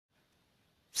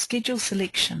Schedule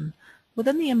selection.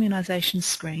 Within the immunisation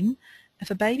screen, if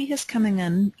a baby is coming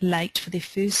in late for their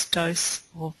first dose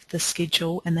of the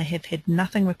schedule and they have had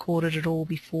nothing recorded at all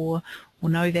before or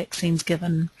no vaccines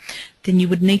given, then you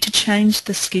would need to change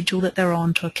the schedule that they're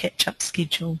on to a catch-up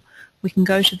schedule. We can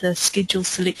go to the Schedule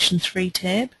Selection 3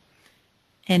 tab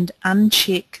and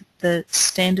uncheck the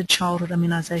Standard Childhood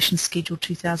Immunisation Schedule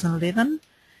 2011,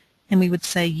 and we would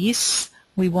say yes,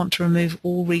 we want to remove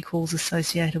all recalls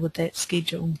associated with that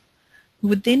schedule. We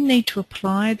would then need to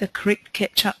apply the correct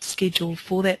catch-up schedule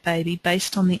for that baby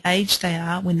based on the age they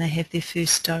are when they have their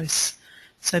first dose.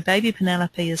 So baby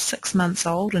Penelope is 6 months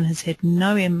old and has had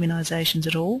no immunisations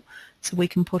at all, so we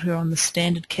can put her on the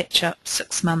standard catch-up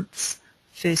 6 months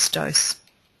first dose.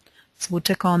 So we'll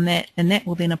tick on that, and that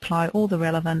will then apply all the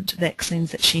relevant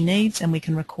vaccines that she needs, and we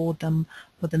can record them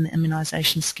within the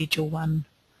Immunisation Schedule 1.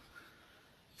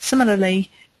 Similarly,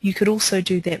 you could also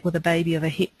do that with a baby of a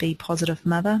Hep B positive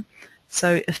mother.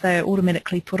 So if they are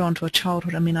automatically put onto a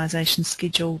Childhood Immunisation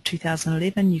Schedule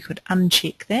 2011, you could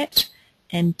uncheck that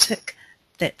and tick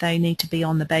that they need to be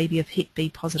on the baby of Hep B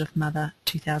positive mother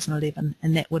 2011,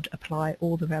 and that would apply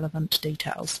all the relevant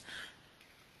details.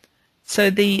 So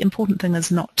the important thing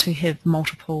is not to have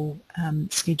multiple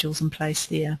schedules in place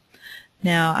there.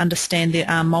 Now understand there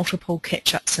are multiple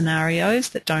catch-up scenarios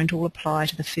that don't all apply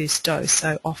to the first dose.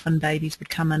 So often babies would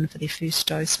come in for their first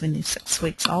dose when they're 6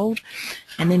 weeks old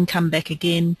and then come back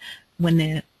again when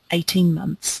they're 18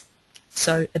 months.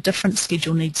 So a different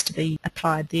schedule needs to be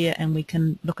applied there, and we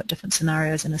can look at different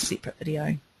scenarios in a separate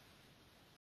video.